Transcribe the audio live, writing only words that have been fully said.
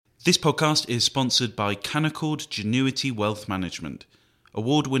This podcast is sponsored by Canaccord Genuity Wealth Management,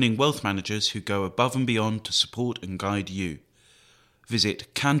 award-winning wealth managers who go above and beyond to support and guide you.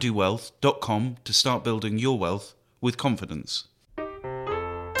 Visit candowealth.com to start building your wealth with confidence.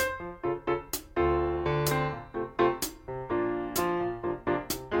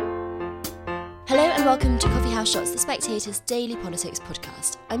 Hello and welcome to Coffee House Shots, The Spectator's daily politics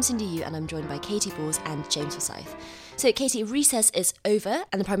podcast. I'm Cindy Yu and I'm joined by Katie Balls and James Forsyth. So Katie, recess is over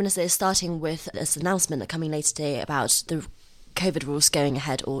and the Prime Minister is starting with this announcement coming later today about the COVID rules going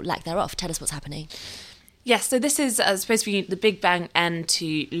ahead or lack thereof. Tell us what's happening. Yes, so this is supposed to be the big bang end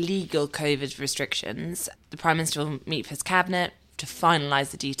to legal COVID restrictions. The Prime Minister will meet with his cabinet to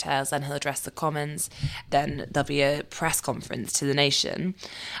finalise the details, then he'll address the Commons, then there'll be a press conference to the nation.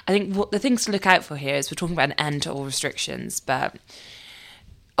 I think what the things to look out for here is we're talking about an end to all restrictions, but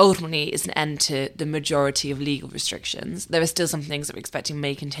ultimately it's an end to the majority of legal restrictions. There are still some things that we're expecting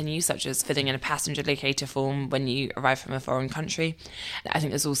may continue, such as filling in a passenger locator form when you arrive from a foreign country. I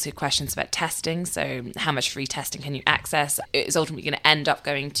think there's also questions about testing, so how much free testing can you access? It's ultimately going to end up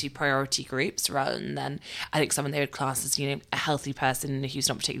going to priority groups rather than, I think, someone they would class as, a healthy person who's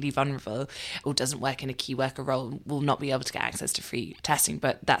not particularly vulnerable or doesn't work in a key worker role will not be able to get access to free testing,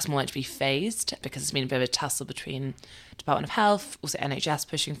 but that's more likely to be phased because there's been a bit of a tussle between Department of Health, also NHS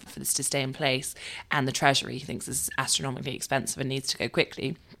pushing for this to stay in place, and the Treasury thinks this is astronomically expensive and needs to go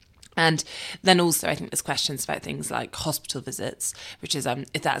quickly. And then also I think there's questions about things like hospital visits, which is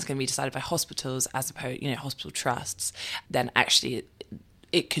if that's going to be decided by hospitals as opposed, hospital trusts, then actually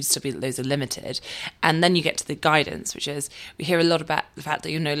it could still be that those are limited. And then you get to the guidance, which is we hear a lot about the fact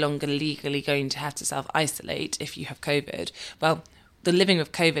that you're no longer legally going to have to self-isolate if you have COVID. Well, the Living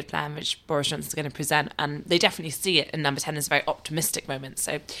with COVID plan, which Boris Johnson's going to present, and they definitely see it in Number 10 as a very optimistic moment.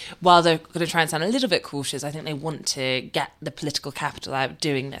 So while they're going to try and sound a little bit cautious, I think they want to get the political capital out of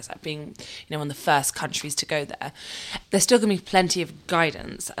doing this, out being, one of the first countries to go there. There's still going to be plenty of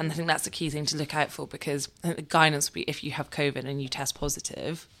guidance, and I think that's the key thing to look out for, because I think the guidance will be if you have COVID and you test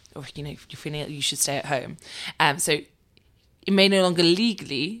positive, or, if you're feeling ill, you should stay at home. So it may no longer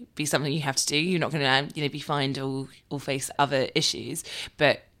legally be something you have to do. You're not going to, be fined or face other issues.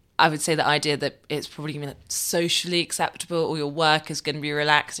 But I would say the idea that it's probably going to be socially acceptable or your work is going to be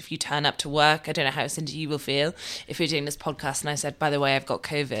relaxed if you turn up to work. I don't know how, Cindy, you will feel if you're doing this podcast and I said, by the way, I've got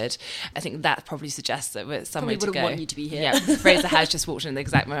COVID. I think that probably suggests that we're somewhere to go. Probably wouldn't want you to be here. Yeah, Fraser has just walked in at the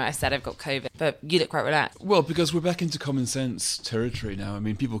exact moment I said I've got COVID. But you look quite relaxed. Well, because we're back into common sense territory now. I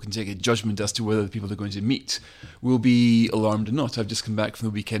mean, people can take a judgment as to whether the people they're going to meet will be alarmed or not. I've just come back from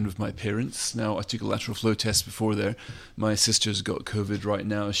the weekend with my parents. Now, I took a lateral flow test before there. My sister's got COVID right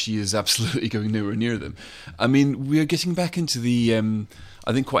now. She is absolutely going nowhere near them. I mean, we are getting back into the,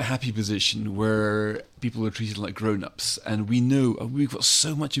 I think, quite happy position where people are treated like grown-ups. And we know, we've got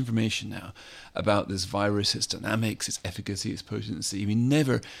so much information now about this virus, its dynamics, its efficacy, its potency. I mean,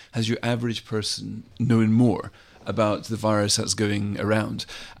 never has your average person known more about the virus that's going around.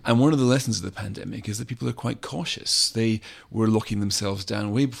 And one of the lessons of the pandemic is that people are quite cautious. They were locking themselves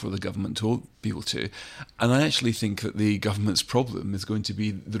down way before the government told people to. And I actually think that the government's problem is going to be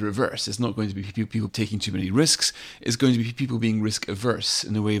the reverse. It's not going to be people taking too many risks. It's going to be people being risk averse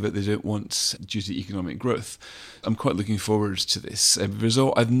in a way that they don't want due to economic growth. I'm quite looking forward to this.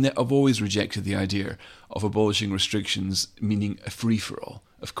 I've always rejected the idea of abolishing restrictions meaning a free-for-all.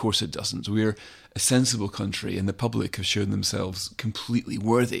 Of course it doesn't. We're a sensible country and the public have shown themselves completely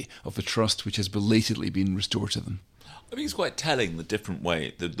worthy of the trust which has belatedly been restored to them. I think it's quite telling the different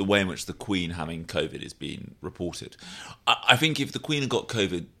way, the way in which the Queen having COVID is being reported. I think if the Queen had got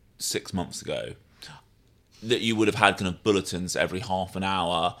COVID 6 months ago, that you would have had kind of bulletins every half an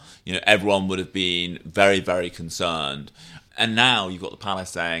hour, everyone would have been very, very concerned. And now you've got the palace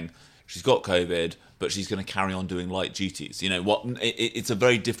saying she's got COVID, but she's going to carry on doing light duties. It's a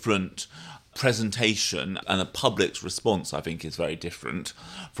very different presentation, and the public's response, I think, is very different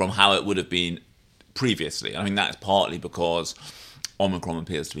from how it would have been previously. I mean, that's partly because Omicron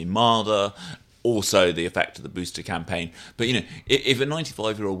appears to be milder, also the effect of the booster campaign. But, if a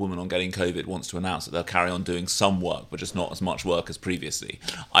 95-year-old woman on getting COVID wants to announce that they'll carry on doing some work, but just not as much work as previously,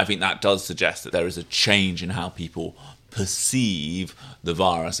 I think that does suggest that there is a change in how people perceive the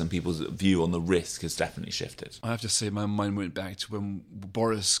virus and people's view on the risk has definitely shifted. I have to say my mind went back to when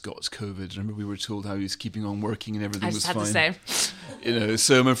Boris got COVID. Remember we were told how he was keeping on working and everything was fine. I just had to say.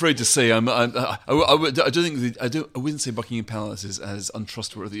 So I'm afraid to say I wouldn't say Buckingham Palace is as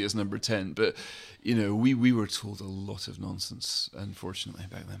untrustworthy as Number 10, but we were told a lot of nonsense, unfortunately,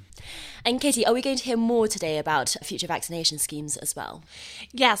 back then. And Katie, are we going to hear more today about future vaccination schemes as well?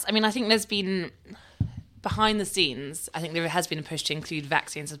 Yes, I mean, I think there's been behind the scenes, I think there has been a push to include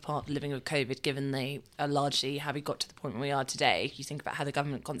vaccines as part of living with COVID, given they are largely how we got to the point where we are today. You think about how the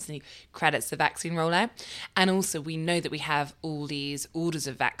government constantly credits the vaccine rollout. And also we know that we have all these orders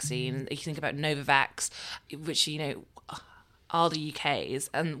of vaccine. You think about Novavax, which, are the UK's,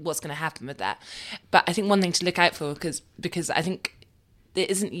 and what's going to happen with that. But I think one thing to look out for, because I think there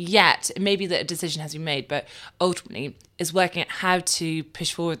isn't yet, maybe that a decision has been made, but ultimately is working out how to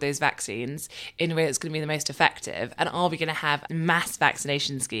push forward those vaccines in a way that's going to be the most effective. And are we going to have a mass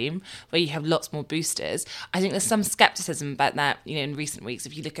vaccination scheme where you have lots more boosters? I think there's some skepticism about that, in recent weeks.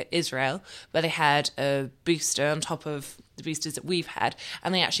 If you look at Israel, where they had a booster on top of the boosters that we've had,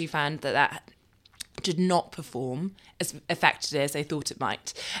 and they actually found that did not perform as effectively as they thought it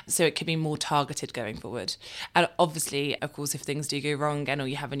might. So it could be more targeted going forward. And obviously, of course, if things do go wrong again or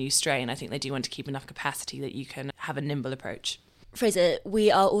you have a new strain, I think they do want to keep enough capacity that you can have a nimble approach. Fraser,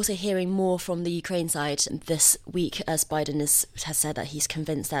 we are also hearing more from the Ukraine side this week, as Biden has said that he's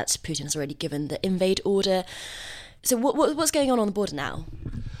convinced that Putin has already given the invade order. So what's going on the border now?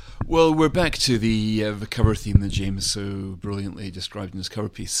 Well, we're back to the cover theme that James so brilliantly described in his cover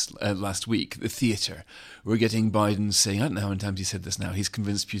piece last week, the theatre. We're getting Biden saying, I don't know how many times he said this now, he's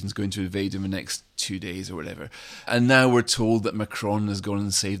convinced Putin's going to invade in the next 2 days or whatever. And now we're told that Macron has gone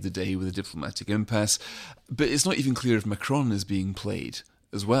and saved the day with a diplomatic impasse. But it's not even clear if Macron is being played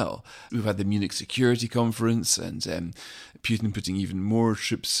as well. We've had the Munich Security Conference and Putin putting even more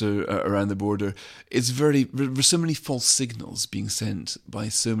troops around the border. There's so many false signals being sent by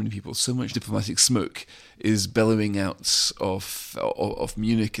so many people. So much diplomatic smoke is bellowing out of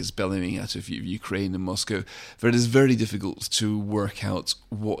Munich, is bellowing out of Ukraine and Moscow, that it is very difficult to work out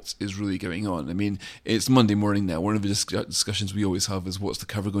what is really going on. I mean, it's Monday morning now. One of the discussions we always have is what's the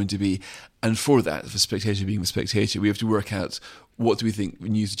cover going to be? And for that, for Spectator being the Spectator, we have to work out what do we think the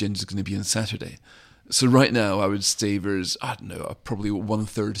news agenda is going to be on Saturday. So right now, I would say there's, probably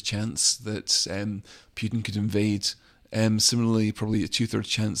 1/3 chance that Putin could invade. Similarly, probably a 2/3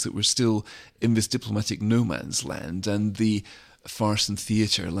 chance that we're still in this diplomatic no man's land and the farce and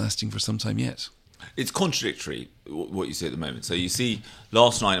theatre lasting for some time yet. It's contradictory, what you see at the moment. So you see,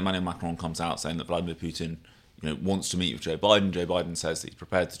 last night Emmanuel Macron comes out saying that Vladimir Putin wants to meet with Joe Biden. Joe Biden says that he's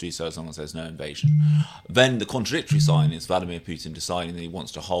prepared to do so as long as there's no invasion. Then the contradictory sign is Vladimir Putin deciding that he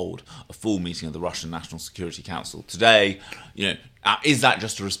wants to hold a full meeting of the Russian National Security Council today. Is that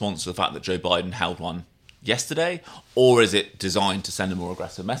just a response to the fact that Joe Biden held one yesterday, or is it designed to send a more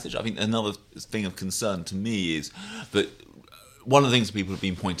aggressive message? I think another thing of concern to me is that one of the things people have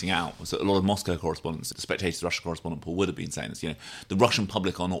been pointing out was that a lot of Moscow correspondents, the Spectator's Russia correspondent Paul Wood, have been saying this, the Russian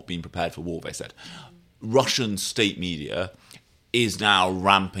public are not being prepared for war, they said. Russian state media is now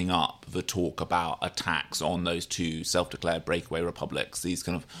ramping up the talk about attacks on those two self-declared breakaway republics, these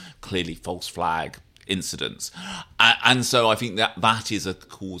kind of clearly false flag incidents. And so I think that is a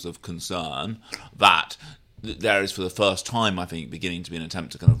cause of concern, that there is for the first time, I think, beginning to be an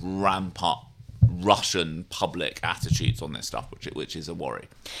attempt to kind of ramp up Russian public attitudes on this stuff, which is a worry.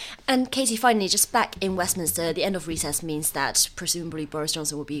 And Katie, finally, just back in Westminster, the end of recess means that presumably Boris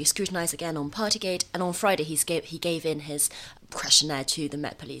Johnson will be scrutinised again on Partygate, and on Friday he gave in his questionnaire to the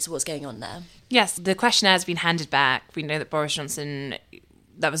Met Police. What's going on there? Yes, the questionnaire has been handed back. We know that Boris Johnson,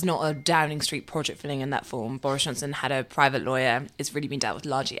 that was not a Downing Street project filling in that form. Boris Johnson had a private lawyer. It's really been dealt with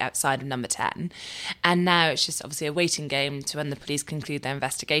largely outside of Number 10. And now it's just obviously a waiting game to when the police conclude their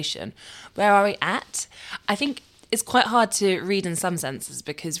investigation. Where are we at? I think it's quite hard to read in some senses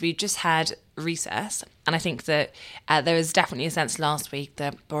because we just had recess. And I think that there was definitely a sense last week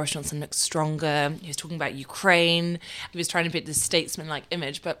that Boris Johnson looked stronger. He was talking about Ukraine. He was trying to put this statesman-like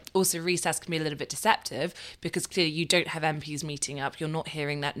image, but also recess can be a little bit deceptive because clearly you don't have MPs meeting up. You're not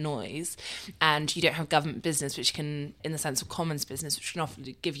hearing that noise. And you don't have government business, which can, in the sense of Commons business, which can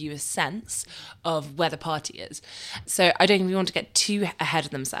often give you a sense of where the party is. So I don't think we want to get too ahead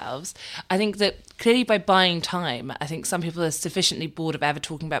of themselves. I think that clearly by buying time, I think some people are sufficiently bored of ever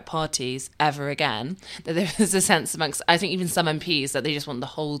talking about parties ever again, that there is a sense amongst, I think even some MPs, that they just want the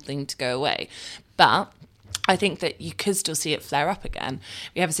whole thing to go away. But I think that you could still see it flare up again.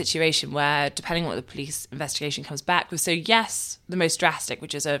 We have a situation where, depending on what the police investigation comes back with, so yes, the most drastic,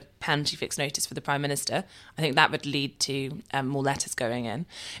 which is a penalty fixed notice for the Prime Minister, I think that would lead to more letters going in.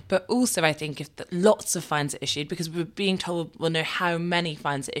 But also I think if lots of fines are issued, because we're being told we'll know how many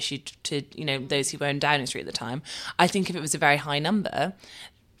fines are issued to those who were in Downing Street at the time, I think if it was a very high number,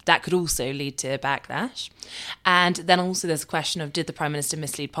 that could also lead to a backlash. And then also there's a question of, did the Prime Minister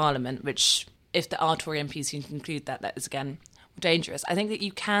mislead Parliament, which, if there are Tory MPs who conclude that is, again, dangerous. I think that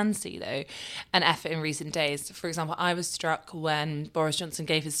you can see, though, an effort in recent days. For example, I was struck when Boris Johnson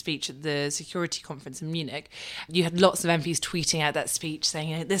gave his speech at the security conference in Munich. You had lots of MPs tweeting out that speech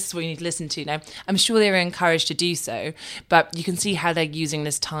saying, this is what you need to listen to. Now, I'm sure they were encouraged to do so, but you can see how they're using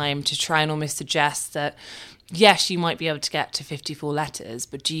this time to try and almost suggest that, yes, you might be able to get to 54 letters,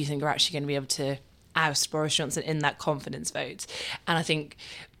 but do you think we're actually going to be able to oust Boris Johnson in that confidence vote? And I think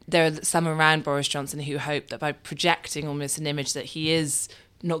there are some around Boris Johnson who hope that by projecting almost an image that he is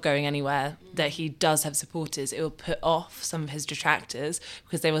not going anywhere, that he does have supporters, it will put off some of his detractors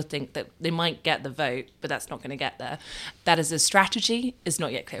because they will think that they might get the vote, but that's not going to get there. That is a strategy. It's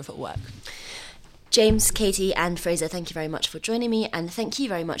not yet clear if it will work. James, Katie and Fraser, thank you very much for joining me, and thank you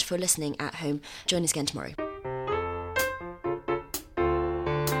very much for listening at home. Join us again tomorrow.